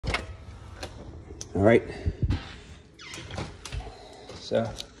All right. So,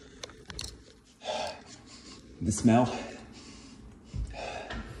 the smell.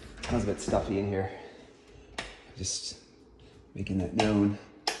 Smells a bit stuffy in here. Just making that known.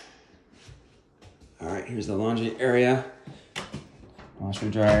 All right, here's the laundry area. Washer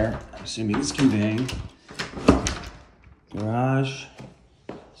dryer, I'm assuming it's conveying. Garage,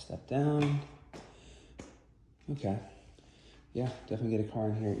 step down. Okay, yeah, definitely get a car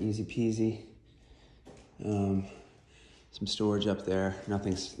in here, easy peasy. Some storage up there,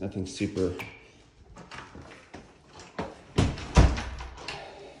 nothing super.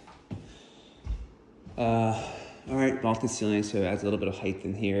 All right, vaulted ceiling, so it adds a little bit of height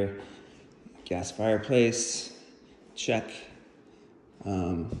in here. Gas fireplace, check.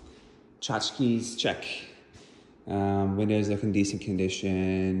 Tchotchkes, check. Windows look in decent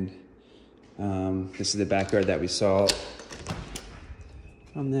condition. This is the backyard that we saw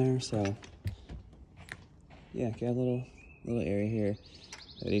from there, so yeah, got a little area here.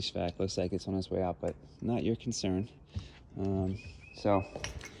 That HVAC looks like it's on its way out, but not your concern. So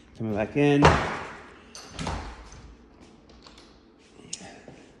coming back in,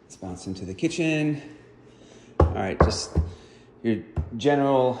 let's bounce into the kitchen. All right, just your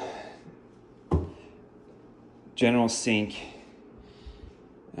general sink.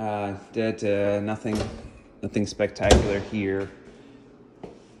 Nothing spectacular here.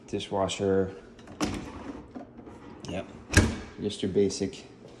 Dishwasher. Yep, just your basic.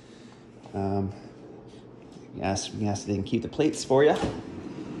 Yes, they can keep the plates for you. What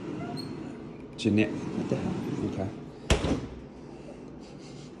the hell? Okay.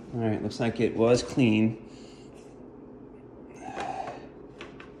 All right, looks like it was clean.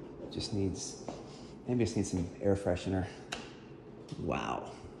 Maybe just needs some air freshener.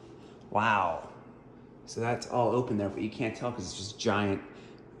 Wow. So that's all open there, but you can't tell because it's just giant.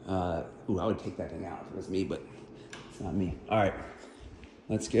 I would take that thing out if it was me, but it's not me. All right,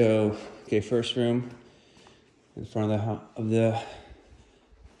 let's go. Okay, first room in front of the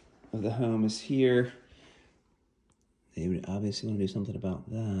home is here. They would obviously want to do something about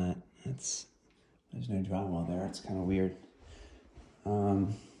that. There's no drywall there. It's kind of weird.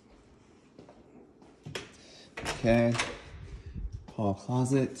 Okay, hall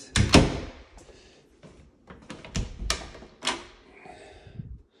closet.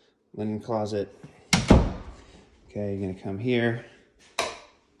 Linen closet. Okay, you're gonna come here.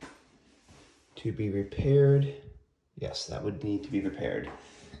 To be repaired. Yes, that would need to be repaired.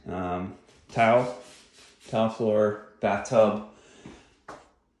 Tile floor, bathtub.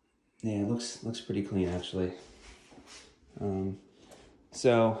 Yeah, it looks pretty clean actually.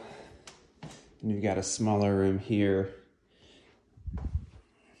 So you've got a smaller room here,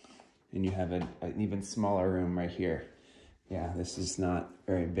 and you have an even smaller room right here. Yeah, this is not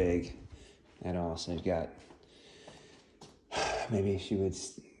very big at all. So you've got, maybe she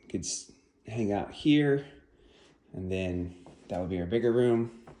could hang out here, and then that would be her bigger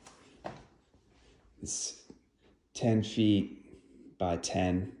room. It's 10 feet by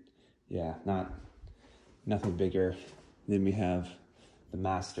 10. Yeah, nothing bigger. Then we have the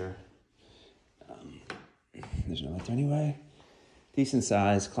master. There's no light there anyway. Decent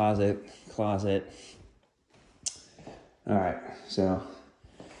size closet. All right, so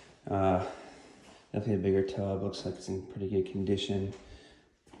definitely a bigger tub. Looks like it's in pretty good condition.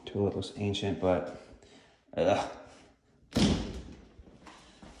 Toilet looks ancient, but that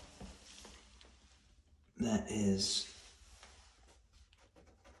is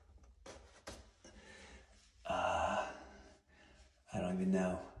I don't even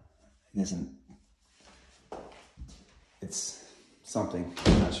know. It isn't. It's something.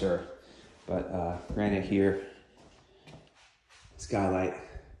 I'm not sure, but granite here. Skylight.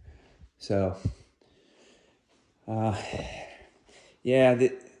 So, yeah,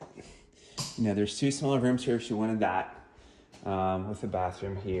 there's two smaller rooms here if she wanted that, with a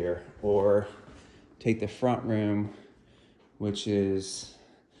bathroom here, or take the front room, which is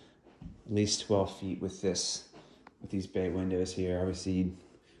at least 12 feet with these bay windows here. Obviously, you'd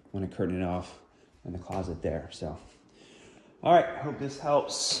want to curtain it off and the closet there. So, all right, hope this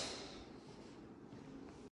helps.